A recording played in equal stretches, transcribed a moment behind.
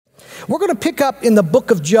We're going to pick up in the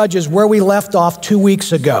book of Judges where we left off 2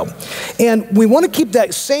 weeks ago. And we want to keep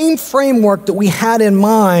that same framework that we had in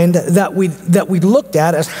mind that we looked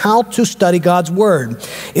at as how to study God's word.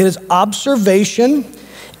 It is observation,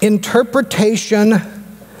 interpretation,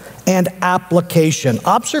 and application.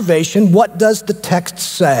 Observation, what does the text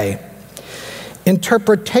say?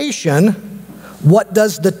 Interpretation, what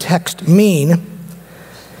does the text mean?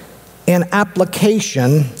 And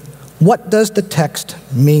application, what does the text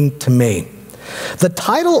mean to me? The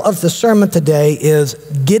title of the sermon today is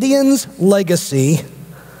Gideon's Legacy,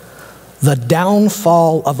 the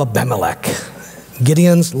Downfall of Abimelech.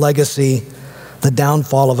 Gideon's Legacy, the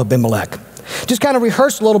Downfall of Abimelech. Just kind of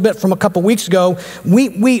rehearse a little bit from a couple weeks ago.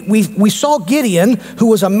 We saw Gideon, who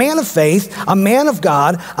was a man of faith, a man of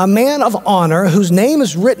God, a man of honor, whose name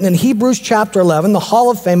is written in Hebrews chapter 11, the Hall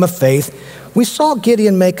of Fame of Faith. We saw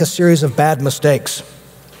Gideon make a series of bad mistakes.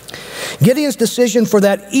 Gideon's decision for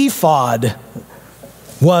that ephod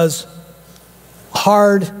was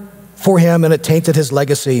hard for him, and it tainted his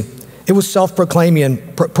legacy. It was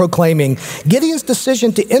self-proclaiming. Gideon's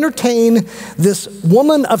decision to entertain this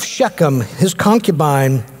woman of Shechem, his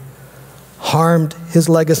concubine, harmed his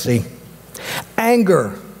legacy.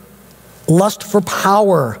 Anger, lust for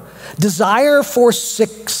power, desire for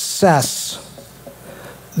success,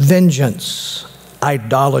 vengeance,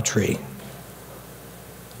 idolatry.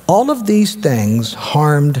 All of these things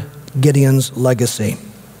harmed Gideon's legacy.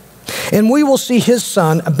 And we will see his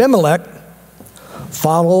son, Abimelech,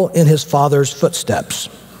 follow in his father's footsteps.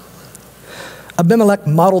 Abimelech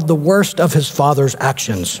modeled the worst of his father's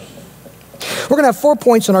actions. We're going to have 4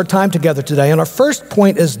 points in our time together today, and our first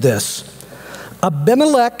point is this.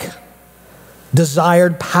 Abimelech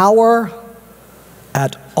desired power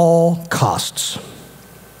at all costs.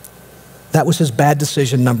 That was his bad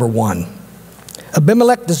decision number one.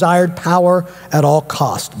 Abimelech desired power at all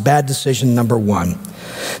costs. Bad decision number one.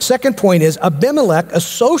 Second point is Abimelech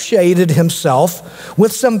associated himself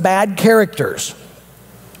with some bad characters.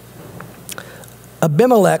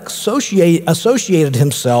 Abimelech associated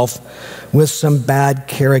himself with some bad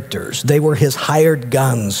characters. They were his hired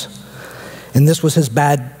guns. And this was his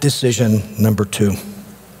bad decision number two.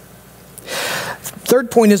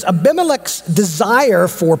 Third point is Abimelech's desire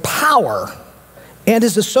for power and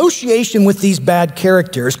his association with these bad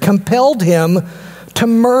characters compelled him to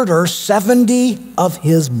murder 70 of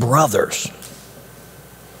his brothers.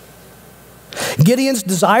 Gideon's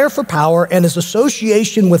desire for power and his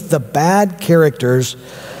association with the bad characters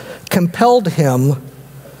compelled him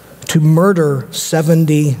to murder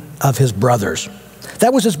 70 of his brothers.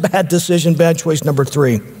 That was his bad decision, bad choice number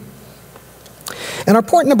three. And our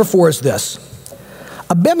point number four is this.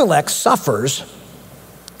 Abimelech suffers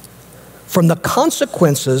from the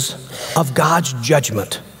consequences of God's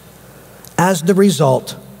judgment as the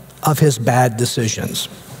result of his bad decisions.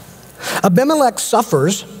 Abimelech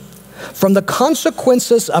suffers from the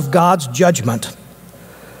consequences of God's judgment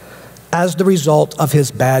as the result of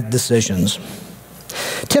his bad decisions.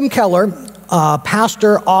 Tim Keller,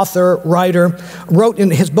 pastor, author, writer, wrote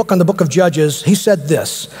in his book on the book of Judges, he said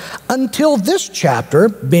this: until this chapter,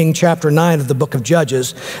 being chapter 9 of the book of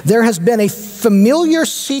Judges, there has been a familiar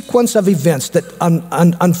sequence of events that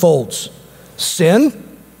unfolds.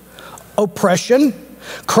 Sin, oppression,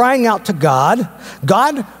 crying out to God,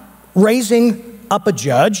 God raising up a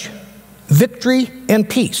judge, victory, and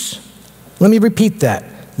peace. Let me repeat that.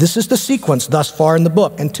 This is the sequence thus far in the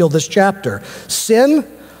book until this chapter. Sin,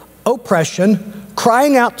 oppression,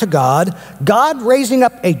 crying out to God, God raising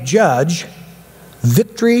up a judge,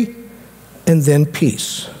 victory, and then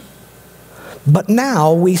peace. But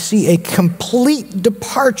now we see a complete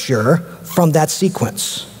departure from that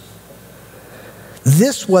sequence.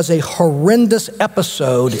 This was a horrendous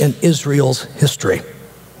episode in Israel's history.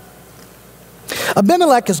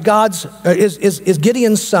 Abimelech is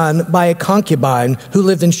Gideon's son by a concubine who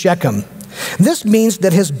lived in Shechem. This means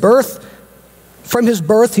that from his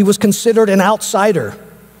birth, he was considered an outsider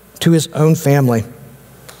to his own family.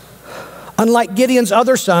 Unlike Gideon's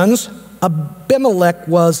other sons, Abimelech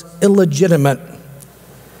was illegitimate.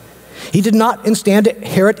 He did not stand to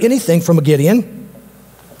inherit anything from Gideon.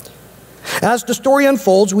 As the story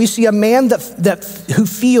unfolds, we see a man who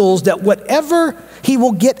feels that whatever he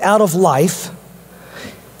will get out of life,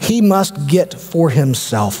 he must get for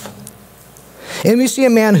himself. And we see a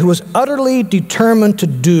man who is utterly determined to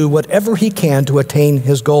do whatever he can to attain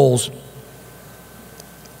his goals.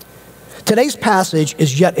 Today's passage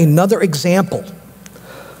is yet another example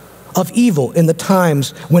of evil in the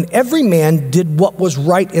times when every man did what was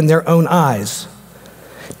right in their own eyes.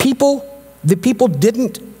 The people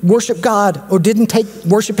didn't worship God or didn't take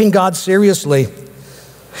worshiping God seriously.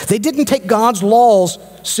 They didn't take God's laws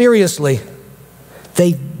seriously.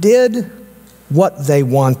 They did what they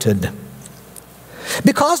wanted.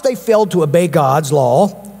 Because they failed to obey God's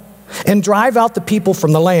law and drive out the people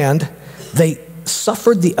from the land, they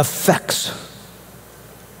suffered the effects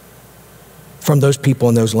from those people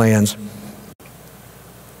in those lands.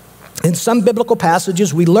 In some biblical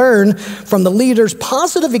passages, we learn from the leaders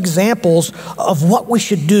positive examples of what we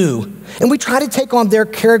should do, and we try to take on their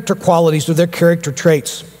character qualities or their character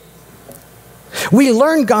traits. We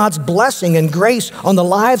learn God's blessing and grace on the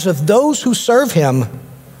lives of those who serve Him.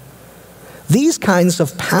 These kinds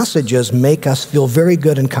of passages make us feel very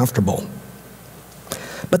good and comfortable.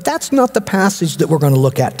 But that's not the passage that we're going to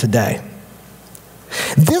look at today.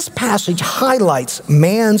 This passage highlights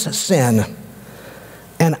man's sin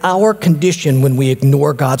and our condition when we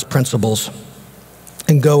ignore God's principles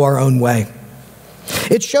and go our own way.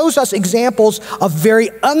 It shows us examples of very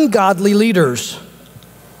ungodly leaders,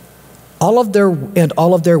 all of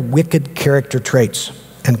their wicked character traits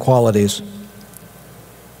and qualities.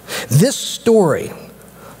 This story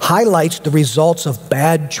highlights the results of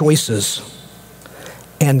bad choices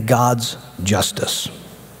and God's justice.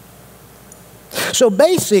 So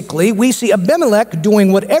basically, we see Abimelech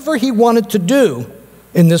doing whatever he wanted to do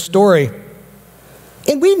in this story.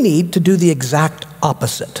 And we need to do the exact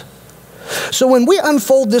opposite. So when we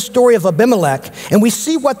unfold this story of Abimelech and we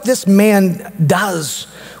see what this man does,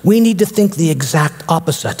 we need to think the exact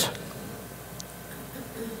opposite.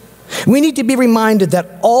 We need to be reminded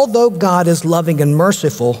that although God is loving and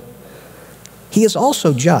merciful, He is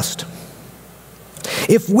also just.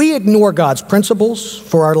 If we ignore God's principles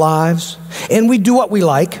for our lives and we do what we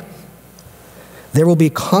like, there will be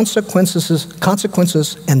consequences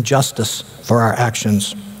and justice for our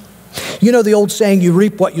actions. You know the old saying, you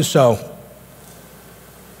reap what you sow.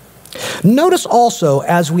 Notice also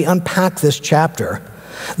as we unpack this chapter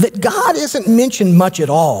that God isn't mentioned much at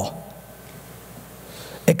all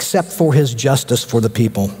except for His justice for the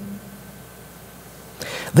people.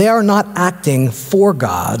 They are not acting for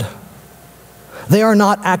God. They are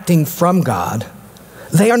not acting from God.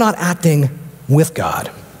 They are not acting with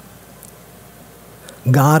God.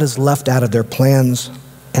 God is left out of their plans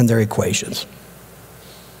and their equations.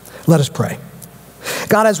 Let us pray.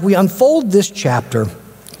 God, as we unfold this chapter,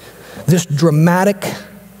 this dramatic,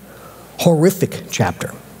 horrific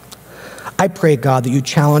chapter, I pray, God, that you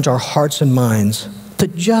challenge our hearts and minds to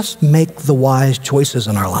just make the wise choices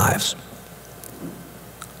in our lives.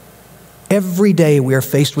 Every day we are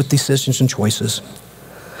faced with decisions and choices.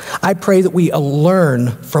 I pray that we learn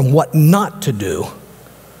from what not to do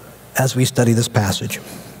as we study this passage.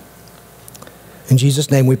 In Jesus'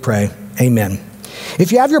 name we pray, amen.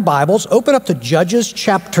 If you have your Bibles, open up to Judges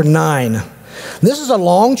chapter 9. This is a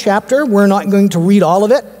long chapter. We're not going to read all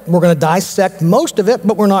of it. We're going to dissect most of it,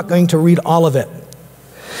 but we're not going to read all of it.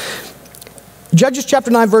 Judges chapter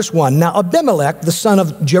 9, verse 1. Now Abimelech, the son of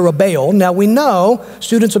Jerubbaal. Now we know,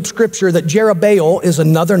 students of Scripture, that Jerubbaal is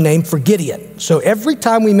another name for Gideon. So every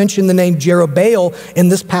time we mention the name Jerubbaal in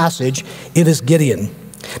this passage, it is Gideon.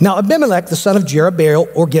 Now Abimelech, the son of Jerubbaal,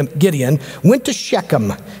 or Gideon, went to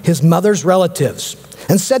Shechem, his mother's relatives,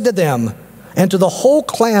 and said to them, and to the whole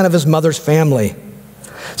clan of his mother's family,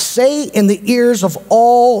 say in the ears of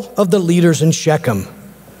all of the leaders in Shechem,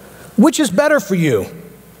 which is better for you,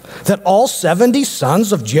 that all 70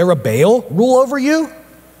 sons of Jerubbaal rule over you,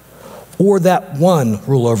 or that one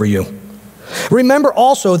rule over you? Remember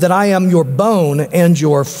also that I am your bone and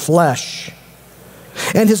your flesh.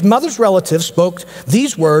 And his mother's relatives spoke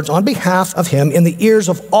these words on behalf of him in the ears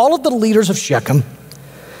of all of the leaders of Shechem,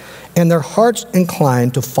 and their hearts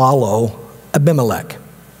inclined to follow Abimelech,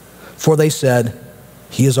 for they said,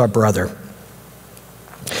 he is our brother.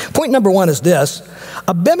 Point number one is this: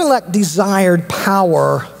 Abimelech desired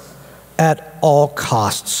power at all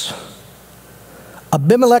costs.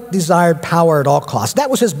 Abimelech desired power at all costs. That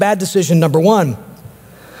was his bad decision number one.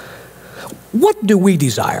 What do we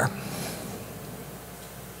desire?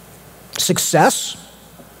 Success,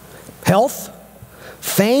 health,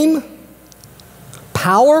 fame,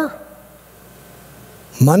 power,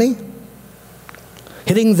 money,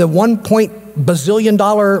 hitting the $1 billion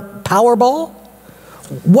Powerball?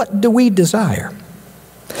 What do we desire?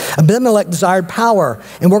 Abimelech desired power,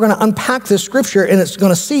 and we're going to unpack this scripture, and it's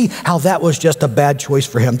going to see how that was just a bad choice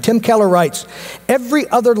for him. Tim Keller writes, every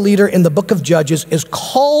other leader in the book of Judges is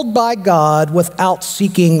called by God without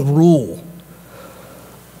seeking rule.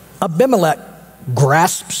 Abimelech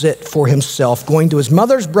grasps it for himself, going to his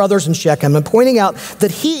mother's brothers in Shechem and pointing out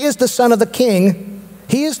that he is the son of the king.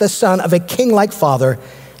 He is the son of a king-like father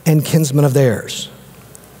and kinsman of theirs.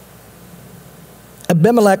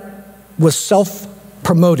 Abimelech was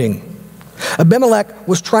promoting. Abimelech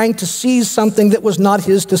was trying to seize something that was not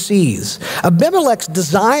his to seize. Abimelech's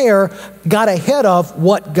desire got ahead of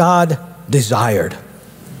what God desired.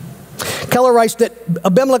 Keller writes that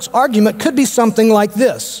Abimelech's argument could be something like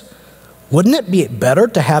this. Wouldn't it be better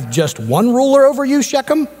to have just one ruler over you,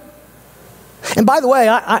 Shechem? And by the way,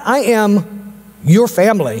 I am your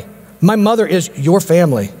family. My mother is your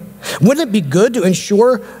family. Wouldn't it be good to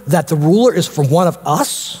ensure that the ruler is from one of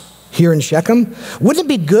us here in Shechem? Wouldn't it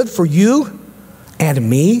be good for you and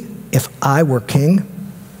me if I were king?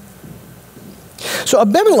 So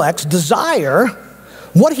Abimelech's desire,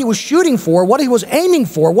 what he was shooting for, what he was aiming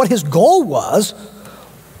for, what his goal was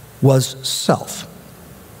self.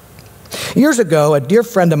 Years ago, a dear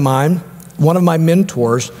friend of mine, one of my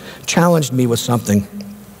mentors, challenged me with something.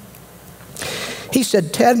 He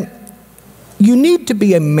said, Ted, you need to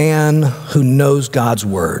be a man who knows God's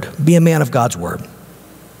word. Be a man of God's word.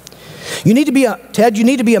 You need to be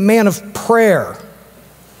a man of prayer.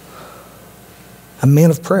 A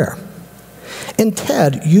man of prayer. And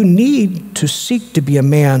Ted, you need to seek to be a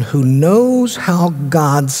man who knows how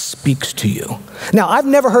God speaks to you. Now, I've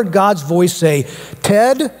never heard God's voice say,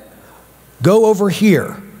 Ted, go over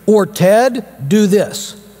here, or Ted, do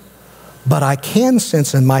this. But I can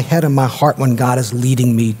sense in my head and my heart when God is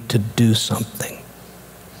leading me to do something.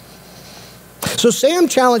 So Sam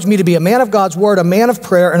challenged me to be a man of God's word, a man of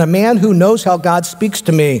prayer, and a man who knows how God speaks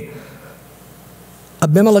to me.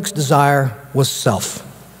 Abimelech's desire was self.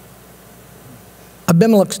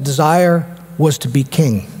 Abimelech's desire was to be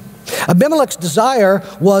king. Abimelech's desire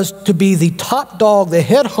was to be the top dog, the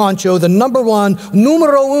head honcho, the number one,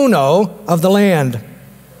 numero uno of the land.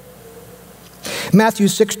 Matthew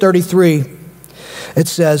 6:33, it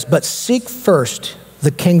says, but seek first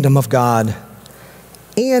the kingdom of God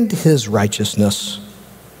and his righteousness,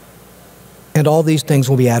 and all these things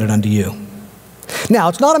will be added unto you. Now,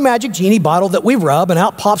 it's not a magic genie bottle that we rub and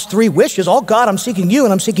out pops 3 wishes. Oh God, I'm seeking you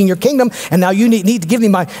and I'm seeking your kingdom, and now you need to give me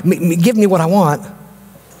what I want.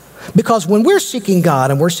 Because when we're seeking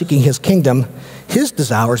God and we're seeking his kingdom, his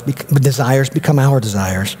desires become our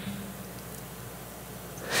desires.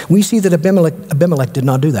 We see that Abimelech did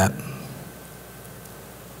not do that.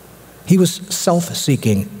 He was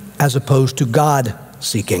self-seeking as opposed to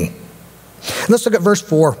God-seeking. Let's look at verse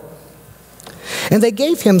 4. And they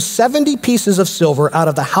gave him 70 pieces of silver out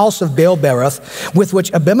of the house of Baal-berith, with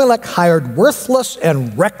which Abimelech hired worthless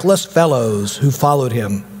and reckless fellows who followed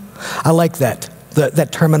him. I like that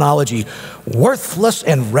terminology, worthless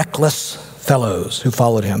and reckless fellows who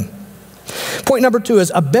followed him. Point number 2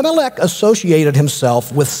 is Abimelech associated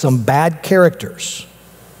himself with some bad characters,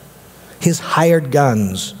 his hired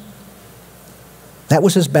guns. That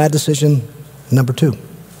was his bad decision number 2.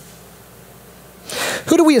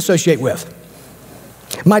 Who do we associate with?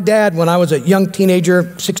 My dad, when I was a young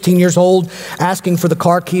teenager, 16 years old, asking for the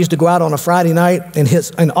car keys to go out on a Friday night,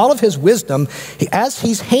 and all of his wisdom, as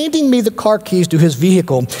he's handing me the car keys to his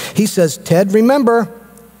vehicle, he says, Ted, remember,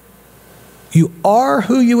 you are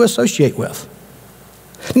who you associate with.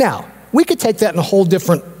 Now, we could take that in a whole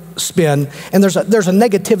different spin, and there's a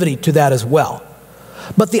negativity to that as well.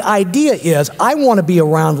 But the idea is I want to be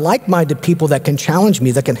around like-minded people that can challenge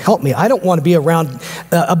me, that can help me. I don't want to be around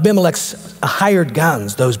Abimelech's hired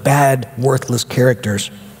guns, those bad, worthless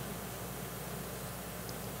characters.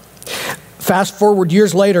 Fast forward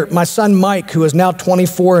years later, my son Mike, who is now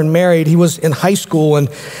 24 and married, he was in high school, and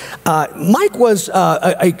Mike was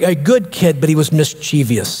a good kid, but he was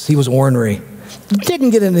mischievous. He was ornery. Didn't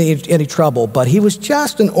get into any trouble, but he was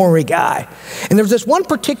just an ornery guy. And there was this one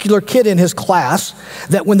particular kid in his class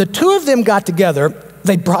that when the two of them got together,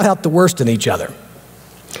 they brought out the worst in each other.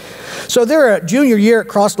 So they're a junior year at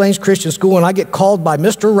Cross Lanes Christian School, and I get called by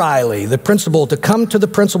Mr. Riley, the principal, to come to the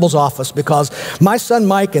principal's office because my son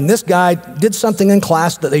Mike and this guy did something in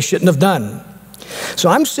class that they shouldn't have done. So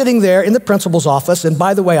I'm sitting there in the principal's office, and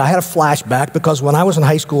by the way, I had a flashback because when I was in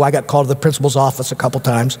high school, I got called to the principal's office a couple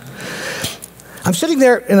times. I'm sitting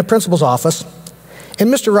there in the principal's office,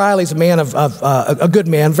 and Mr. Riley's a man of a good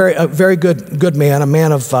man, a very good man, a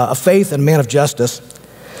man of faith and a man of justice.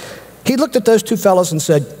 He looked at those two fellows and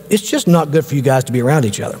said, it's just not good for you guys to be around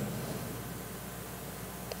each other.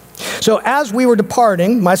 So as we were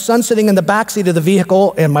departing, my son sitting in the back seat of the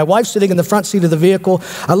vehicle and my wife sitting in the front seat of the vehicle,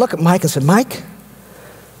 I look at Mike and said, Mike,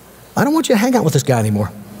 I don't want you to hang out with this guy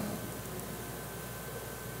anymore.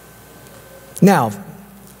 Now,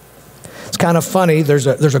 it's kind of funny. There's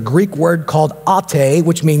a Greek word called ate,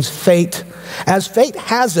 which means fate. As fate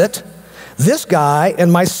has it, this guy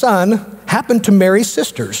and my son happened to marry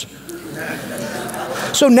sisters.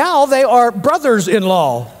 So now they are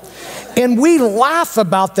brothers-in-law. And we laugh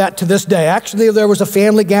about that to this day. Actually, there was a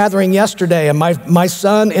family gathering yesterday, and my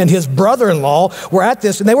son and his brother-in-law were at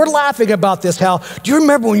this, and they were laughing about this. How, do you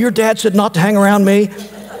remember when your dad said not to hang around me?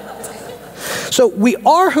 So we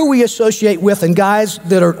are who we associate with, and guys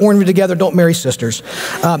that are ornery together don't marry sisters.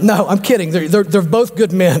 No, I'm kidding. They're both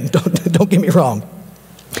good men. Don't get me wrong.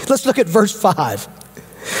 Let's look at verse 5.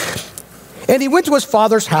 And he went to his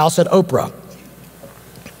father's house at Ophrah,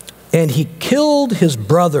 and he killed his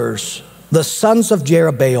brothers, the sons of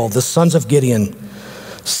Jerubbaal, the sons of Gideon,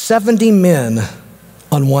 70 men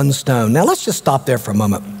on one stone. Now let's just stop there for a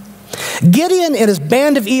moment. Gideon and his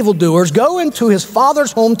band of evildoers go into his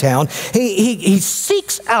father's hometown. He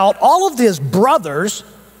seeks out all of his brothers,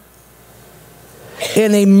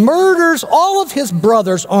 and he murders all of his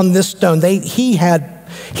brothers on this stone.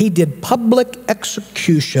 He did public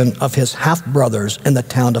execution of his half-brothers in the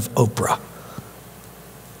town of Ophrah.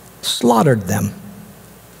 Slaughtered them,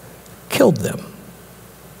 killed them.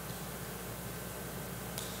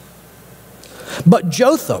 But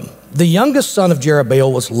Jotham, the youngest son of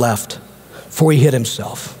Jerubbaal, was left, for he hid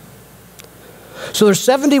himself. So there's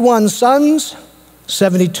 71 sons,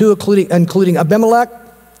 72 including Abimelech.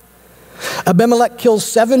 Abimelech kills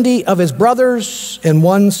 70 of his brothers, and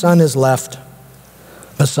one son is left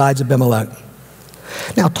besides Abimelech.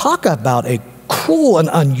 Now talk about a cruel and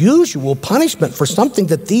unusual punishment for something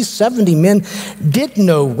that these 70 men did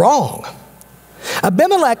no wrong.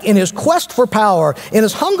 Abimelech, in his quest for power, in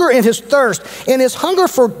his hunger and his thirst, in his hunger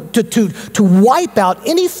to wipe out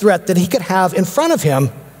any threat that he could have in front of him,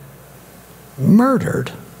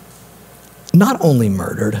 not only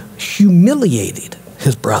murdered, humiliated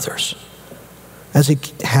his brothers as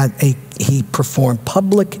he performed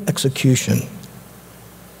public execution.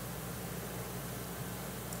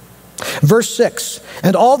 Verse 6,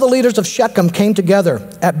 and all the leaders of Shechem came together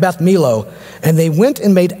at Beth Millo, and they went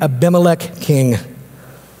and made Abimelech king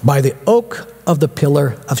by the oak of the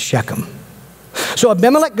pillar of Shechem. So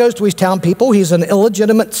Abimelech goes to his town people. He's an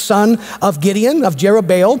illegitimate son of Gideon, of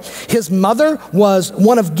Jerubbaal. His mother was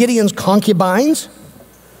one of Gideon's concubines.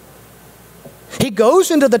 He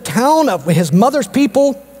goes into the town of his mother's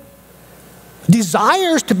people,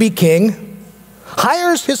 desires to be king,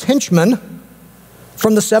 hires his henchmen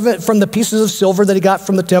from the pieces of silver that he got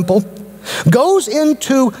from the temple, goes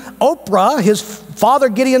into Ophrah, his father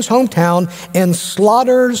Gideon's hometown, and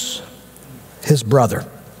slaughters his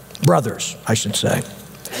brothers, I should say.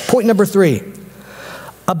 Point number 3,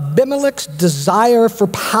 Abimelech's desire for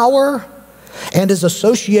power and his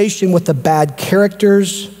association with the bad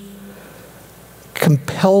characters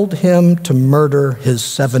compelled him to murder his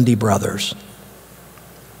 70 brothers.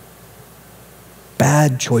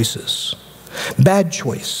 Bad choices. Bad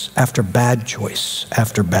choice after bad choice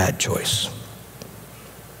after bad choice.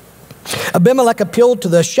 Abimelech appealed to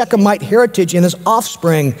the Shechemite heritage in his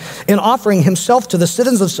offspring in offering himself to the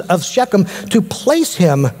citizens of Shechem to place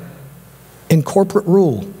him in corporate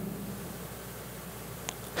rule.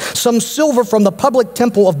 Some silver from the public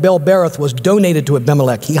temple of Baal-berith was donated to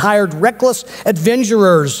Abimelech. He hired reckless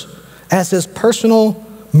adventurers as his personal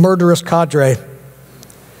murderous cadre.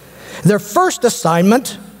 Their first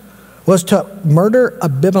assignment was to murder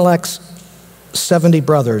Abimelech's 70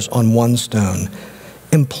 brothers on one stone,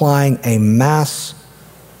 implying a mass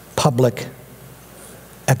public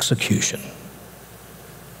execution.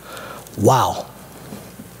 Wow.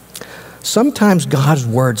 Sometimes God's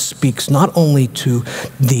word speaks not only to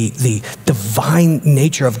the divine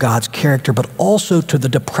nature of God's character, but also to the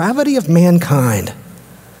depravity of mankind.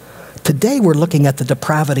 Today we're looking at the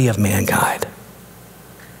depravity of mankind.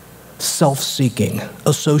 Self-seeking,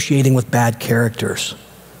 associating with bad characters,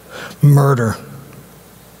 murder.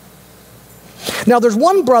 Now there's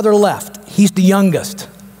one brother left. He's the youngest.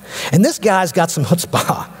 And this guy's got some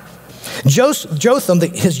chutzpah. Jotham,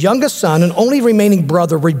 his youngest son and only remaining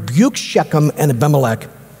brother, rebukes Shechem and Abimelech.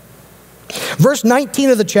 Verse 19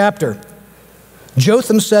 of the chapter,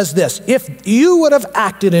 Jotham says this: if you would have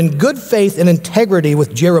acted in good faith and integrity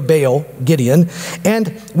with Jerubbaal, Gideon,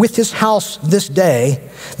 and with his house this day,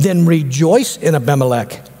 then rejoice in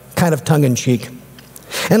Abimelech, kind of tongue-in-cheek,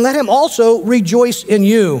 and let him also rejoice in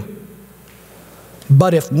you.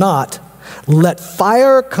 But if not, let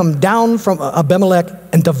fire come down from Abimelech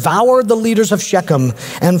and devour the leaders of Shechem,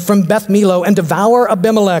 and from Beth Millo and devour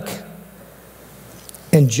Abimelech.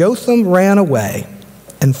 And Jotham ran away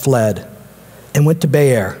and fled and went to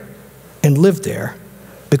Beer and lived there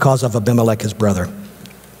because of Abimelech, his brother.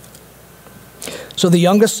 So the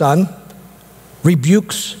youngest son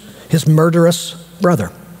rebukes his murderous brother.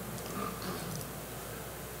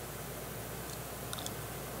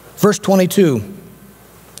 Verse 22,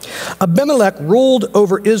 Abimelech ruled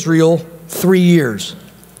over Israel 3 years,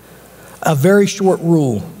 a very short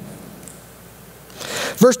rule.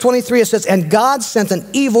 Verse 23, it says, and God sent an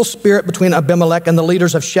evil spirit between Abimelech and the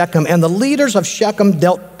leaders of Shechem, and the leaders of Shechem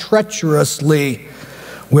dealt treacherously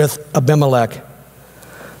with Abimelech.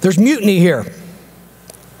 There's mutiny here.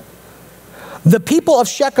 The people of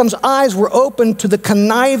Shechem's eyes were open to the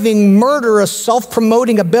conniving, murderous,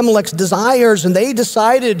 self-promoting Abimelech's desires, and they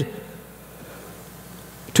decided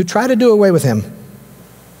to try to do away with him.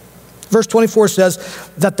 Verse 24 says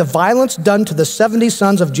that the violence done to the 70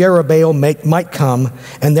 sons of Jerubbaal might come,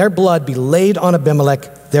 and their blood be laid on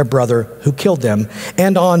Abimelech, their brother, who killed them,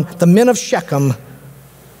 and on the men of Shechem,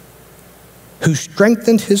 who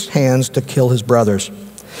strengthened his hands to kill his brothers.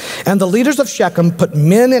 And the leaders of Shechem put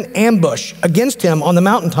men in ambush against him on the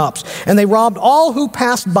mountaintops, and they robbed all who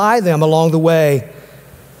passed by them along the way.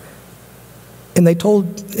 And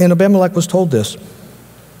Abimelech was told this.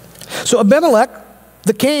 So Abimelech,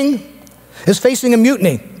 the king, is facing a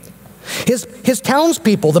mutiny. His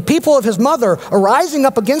townspeople, the people of his mother, are rising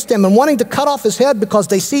up against him and wanting to cut off his head because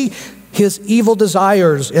they see his evil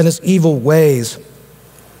desires and his evil ways.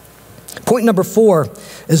 Point number 4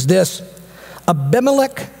 is this.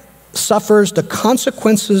 Abimelech suffers the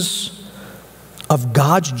consequences of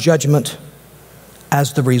God's judgment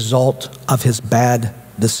as the result of his bad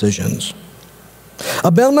decisions.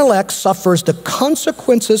 Abimelech suffers the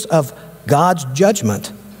consequences of God's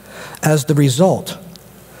judgment as the result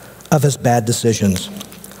of his bad decisions.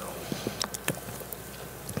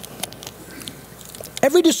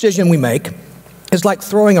 Every decision we make is like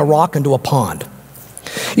throwing a rock into a pond.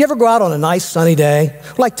 You ever go out on a nice sunny day?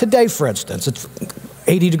 Like today, for instance, it's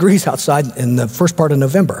 80 degrees outside in the first part of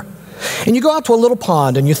November. And you go out to a little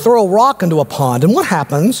pond and you throw a rock into a pond. And what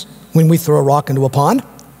happens when we throw a rock into a pond?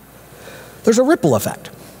 There's a ripple effect.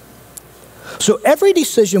 So every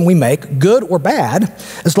decision we make, good or bad,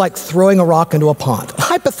 is like throwing a rock into a pond.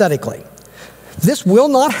 Hypothetically, this will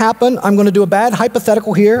not happen. I'm going to do a bad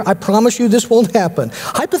hypothetical here. I promise you this won't happen.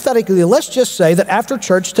 Hypothetically, let's just say that after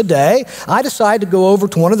church today, I decide to go over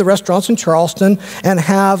to one of the restaurants in Charleston and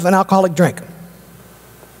have an alcoholic drink.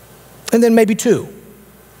 And then maybe 2.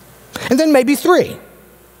 And then maybe 3.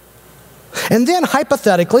 And then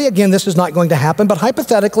hypothetically, again, this is not going to happen, but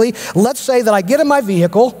hypothetically, let's say that I get in my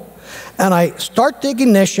vehicle and I start the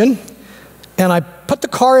ignition and I put the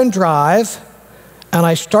car in drive and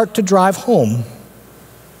I start to drive home.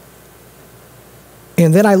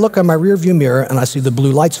 And then I look in my rearview mirror and I see the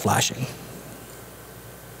blue lights flashing.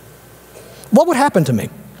 What would happen to me?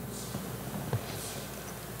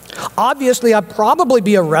 Obviously, I'd probably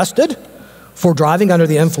be arrested for driving under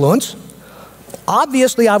the influence.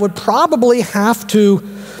 Obviously, I would probably have to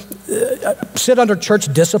sit under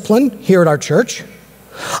church discipline here at our church.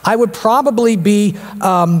 I would probably be,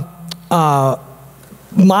 my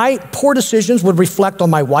poor decisions would reflect on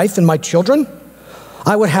my wife and my children.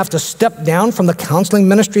 I would have to step down from the counseling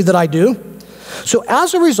ministry that I do. So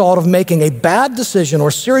as a result of making a bad decision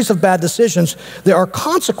or series of bad decisions, there are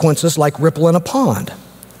consequences like ripple in a pond.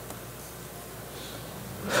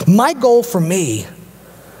 My goal for me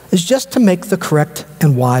is just to make the correct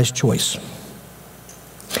and wise choice.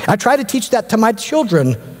 I try to teach that to my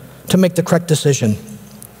children, to make the correct decision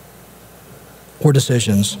or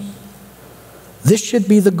decisions. This should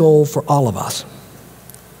be the goal for all of us.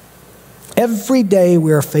 Every day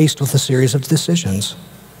we are faced with a series of decisions.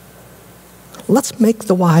 Let's make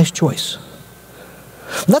the wise choice.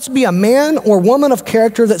 Let's be a man or woman of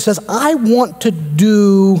character that says, I want to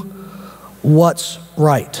do what's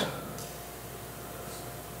right.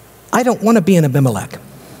 I don't want to be an Abimelech.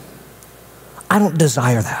 I don't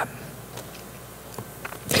desire that.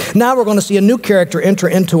 Now we're going to see a new character enter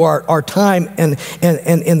into our time and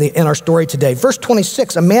in our story today. Verse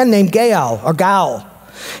 26, a man named Gaal.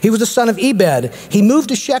 He was the son of Ebed. He moved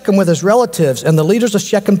to Shechem with his relatives, and the leaders of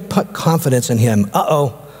Shechem put confidence in him.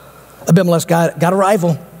 Abimelech's got a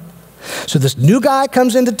rival. So this new guy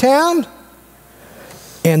comes into town,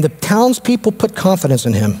 and the townspeople put confidence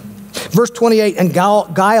in him. Verse 28, and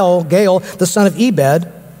Gaal, the son of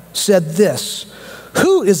Ebed, said this,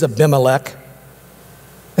 who is Abimelech,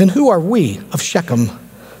 and who are we of Shechem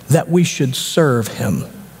that we should serve him?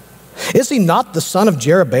 Is he not the son of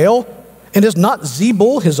Jerubbaal, and is not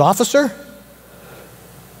Zebul his officer?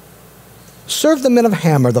 Serve the men of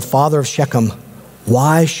Hamor, the father of Shechem.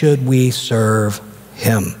 Why should we serve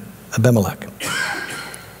him, Abimelech?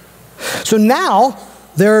 So now,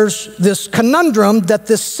 there's this conundrum that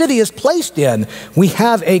this city is placed in. We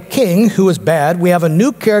have a king who is bad. We have a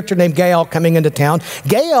new character named Gaal coming into town.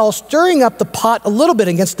 Gaal stirring up the pot a little bit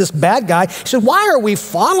against this bad guy. He said, why are we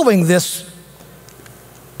following this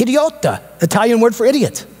Idiota, Italian word for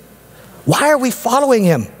idiot. Why are we following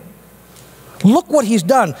him? Look what he's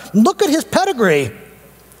done. Look at his pedigree.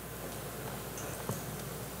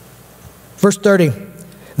 Verse 30,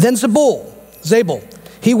 then Zabul,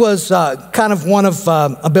 he was kind of one of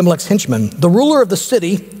Abimelech's henchmen, the ruler of the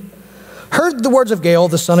city, heard the words of Gaal,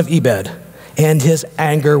 the son of Ebed, and his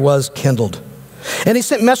anger was kindled. And he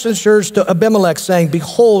sent messengers to Abimelech saying,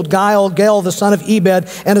 behold, Gaal, the son of Ebed,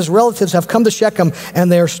 and his relatives have come to Shechem,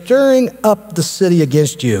 and they are stirring up the city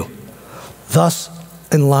against you. Thus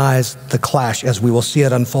lies the clash as we will see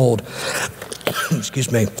it unfold.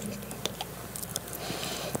 Excuse me.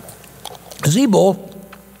 Zebul,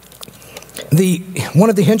 one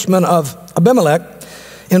of the henchmen of Abimelech,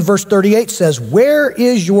 in verse 38 says, where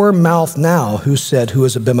is your mouth now, who said, who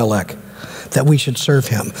is Abimelech, that we should serve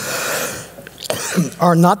him?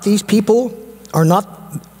 Are not these the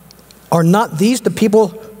people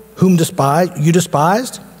whom you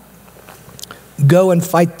despised? Go and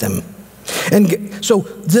fight them. And so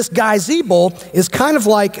this guy Zebul is kind of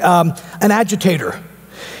like an agitator.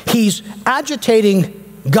 He's agitating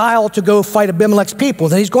Gaal to go fight Abimelech's people.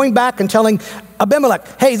 Then he's going back and telling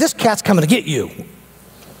Abimelech, hey, this cat's coming to get you.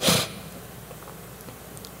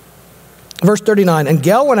 Verse 39, and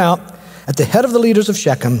Gaal went out at the head of the leaders of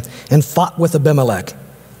Shechem and fought with Abimelech.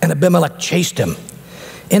 And Abimelech chased him.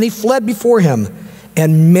 And he fled before him,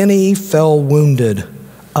 and many fell wounded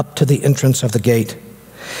up to the entrance of the gate.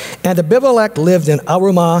 And Abimelech lived in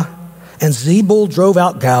Arumah, and Zebul drove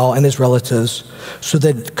out Gaal and his relatives, so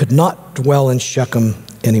they could not dwell in Shechem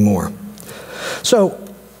anymore. So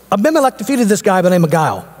Abimelech defeated this guy by the name of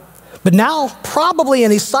Gaal. But now, probably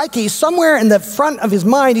in his psyche, somewhere in the front of his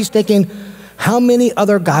mind, he's thinking, how many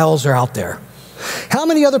other Gaals are out there? How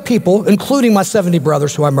many other people, including my 70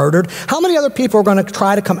 brothers who I murdered, how many other people are going to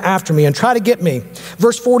try to come after me and try to get me?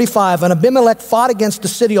 Verse 45, and Abimelech fought against the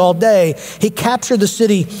city all day. He captured the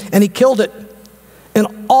city and he killed it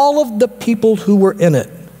and all of the people who were in it.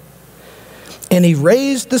 And he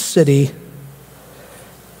razed the city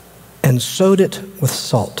and sowed it with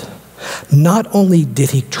salt. Not only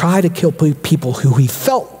did he try to kill people who he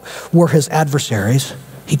felt were his adversaries,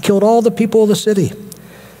 he killed all the people of the city.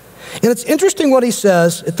 And it's interesting what he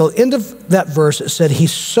says at the end of that verse. It said he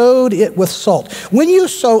sowed it with salt. When you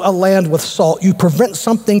sow a land with salt, you prevent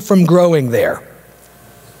something from growing there.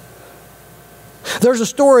 There's a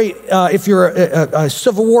story, if you're a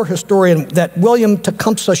Civil War historian, that William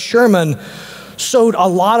Tecumseh Sherman sowed a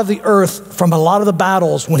lot of the earth from a lot of the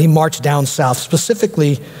battles when he marched down south,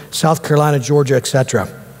 specifically South Carolina, Georgia, etc.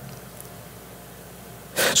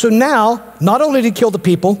 So now, not only did he kill the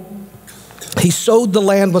people, he sowed the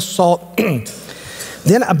land with salt.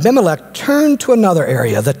 Then Abimelech turned to another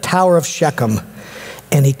area, the Tower of Shechem,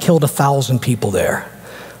 and he killed 1,000 people there.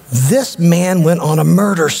 This man went on a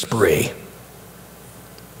murder spree.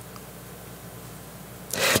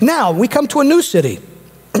 Now we come to a new city.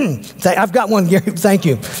 I've got one, Gary. Thank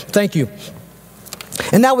you.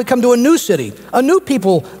 And now we come to a new city, a new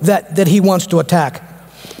people that he wants to attack.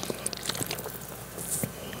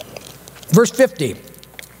 Verse 50.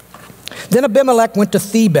 Then Abimelech went to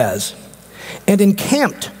Thebez and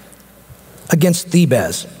encamped against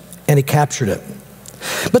Thebez, and he captured it.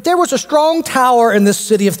 But there was a strong tower in this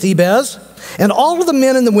city of Thebez, and all of the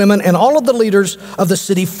men and the women and all of the leaders of the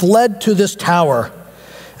city fled to this tower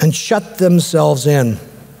and shut themselves in.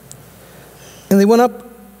 And they went up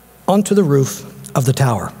onto the roof of the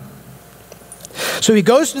tower. So he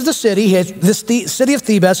goes to the city, city of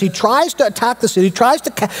Thebez. He tries to attack the city, tries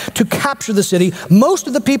to capture the city. Most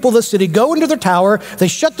of the people of the city go into the tower. They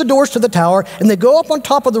shut the doors to the tower, and they go up on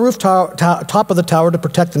top of the roof top of the tower to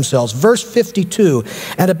protect themselves. Verse 52,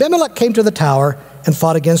 and Abimelech came to the tower and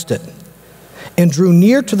fought against it, and drew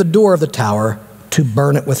near to the door of the tower to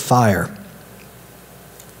burn it with fire.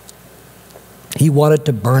 He wanted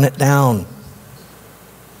to burn it down.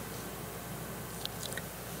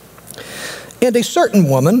 And a certain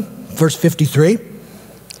woman, verse 53,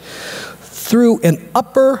 threw an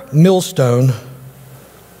upper millstone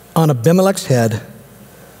on Abimelech's head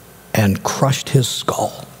and crushed his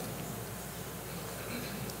skull.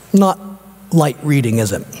 Not light reading,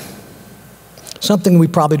 is it? Something we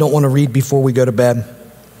probably don't want to read before we go to bed.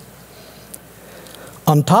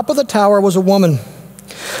 On top of the tower was a woman.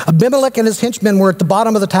 Abimelech and his henchmen were at the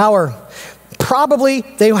bottom of the tower. Probably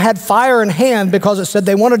they had fire in hand because it said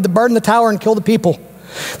they wanted to burn the tower and kill the people.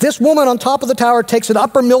 This woman on top of the tower takes an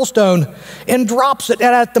upper millstone and drops it.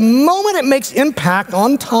 And at the moment it makes impact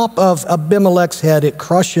on top of Abimelech's head, it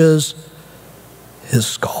crushes his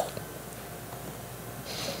skull.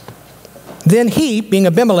 Then he, being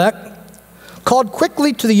Abimelech, called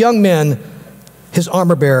quickly to the young men his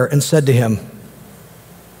armor bearer and said to him,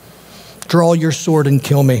 "Draw your sword and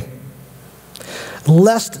kill me,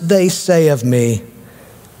 lest they say of me,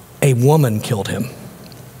 a woman killed him."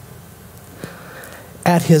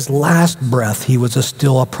 At his last breath, he was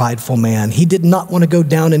still a prideful man. He did not want to go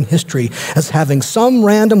down in history as having some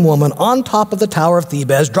random woman on top of the Tower of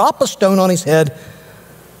Thebes drop a stone on his head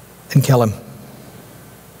and kill him.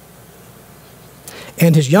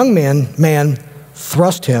 And his young man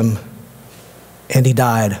thrust him, and he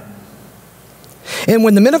died. And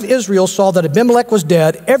when the men of Israel saw that Abimelech was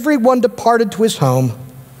dead, everyone departed to his home.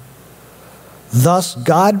 Thus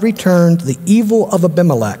God returned the evil of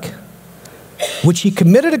Abimelech, which he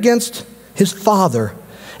committed against his father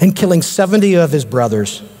in killing 70 of his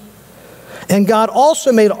brothers. And God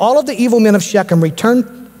also made all of the evil men of Shechem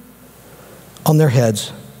return on their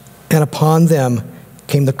heads, and upon them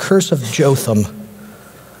came the curse of Jotham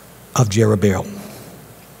of Jerubbaal.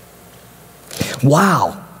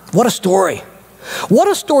 Wow, what a story. What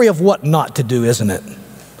a story of what not to do, isn't it?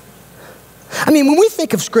 I mean, when we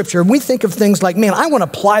think of Scripture, we think of things like, man, I want to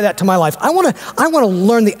apply that to my life. I want to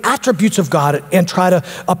learn the attributes of God and try to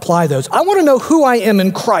apply those. I want to know who I am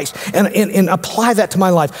in Christ and apply that to my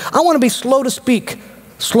life. I want to be slow to speak,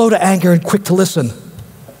 slow to anger, and quick to listen.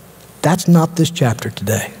 That's not this chapter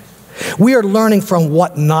today. We are learning from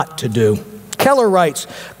what not to do. Keller writes,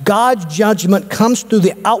 God's judgment comes through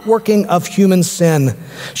the outworking of human sin.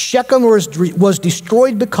 Shechem was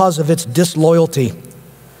destroyed because of its disloyalty.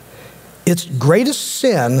 Its greatest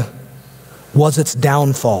sin was its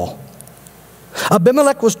downfall.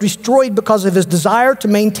 Abimelech was destroyed because of his desire to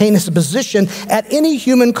maintain his position at any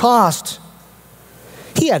human cost.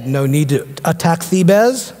 He had no need to attack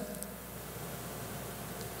Thebes.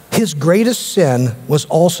 His greatest sin was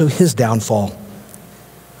also his downfall.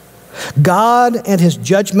 God and his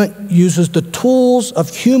judgment uses the tools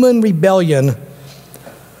of human rebellion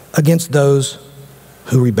against those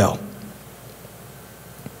who rebel.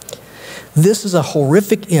 This is a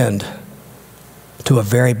horrific end to a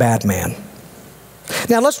very bad man.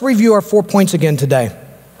 Now let's review our 4 points again today.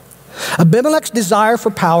 Abimelech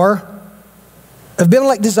desired power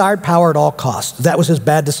at all costs. That was his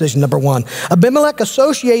bad decision, number one. Abimelech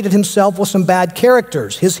associated himself with some bad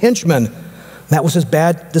characters, his henchmen. That was his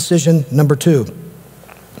bad decision, number two.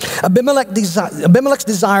 Abimelech's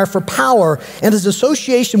desire for power and his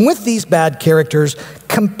association with these bad characters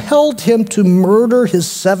compelled him to murder his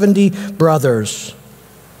 70 brothers.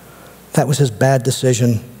 That was his bad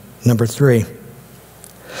decision, number three.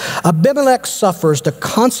 Abimelech suffers the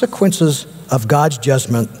consequences of God's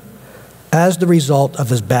judgment as the result of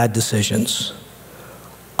his bad decisions.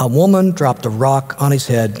 A woman dropped a rock on his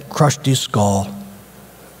head, crushed his skull,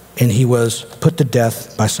 and he was put to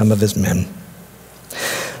death by some of his men.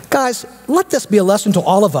 Guys, let this be a lesson to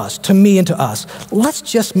all of us, to me and to us. Let's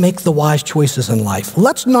just make the wise choices in life.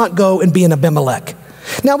 Let's not go and be an Abimelech.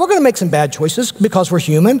 Now, we're going to make some bad choices because we're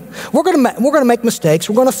human. We're going to make mistakes.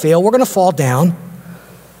 We're going to fail. We're going to fall down.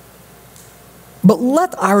 But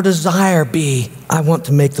let our desire be, I want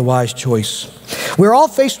to make the wise choice. We're all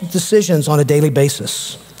faced with decisions on a daily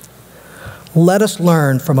basis. Let us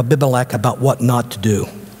learn from Abimelech about what not to do.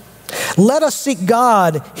 Let us seek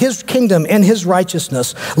God, his kingdom, and his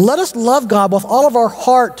righteousness. Let us love God with all of our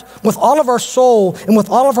heart, with all of our soul, and with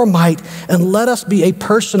all of our might. And let us be a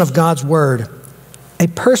person of God's word, a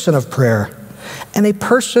person of prayer, and a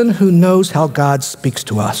person who knows how God speaks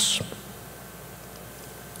to us.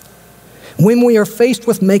 When we are faced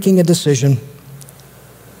with making a decision,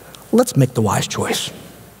 let's make the wise choice.